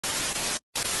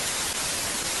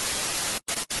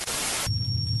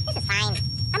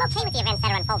okay with the events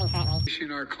that are unfolding currently.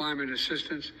 Increasing our climate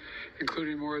assistance,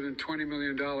 including more than $20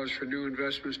 million for new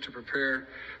investments to prepare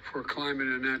for climate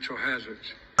and natural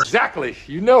hazards. Exactly.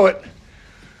 You know it.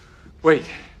 Wait,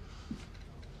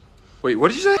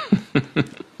 what did you say?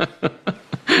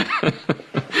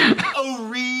 Oh,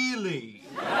 really?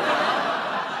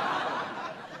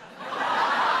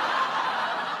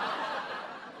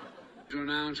 To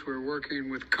announce we're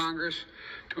working with Congress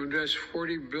to invest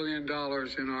 $40 billion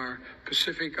in our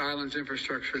Pacific Islands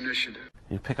Infrastructure Initiative.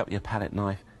 You pick up your palette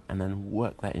knife and then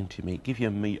work that into your meat. Give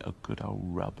your meat a good old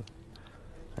rub.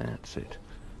 That's it.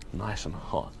 Nice and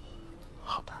hot.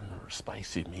 Hot and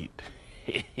spicy meat.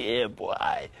 Yeah,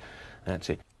 boy. That's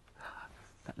it.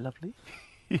 Is that lovely?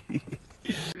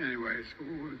 Anyways,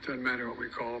 it doesn't matter what we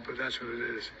call it, but that's what it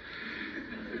is.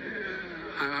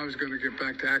 I was going to get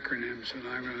back to acronyms, and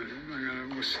I'm going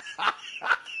to.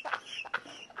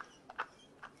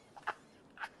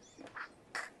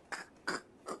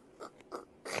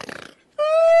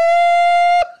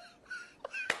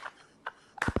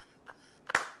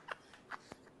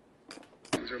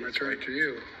 So my turn to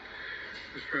you.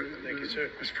 Thank you, sir.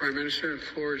 Mr. Prime Minister, the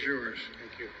floor is yours.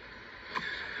 Thank you.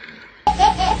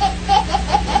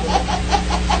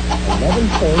 11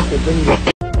 points have been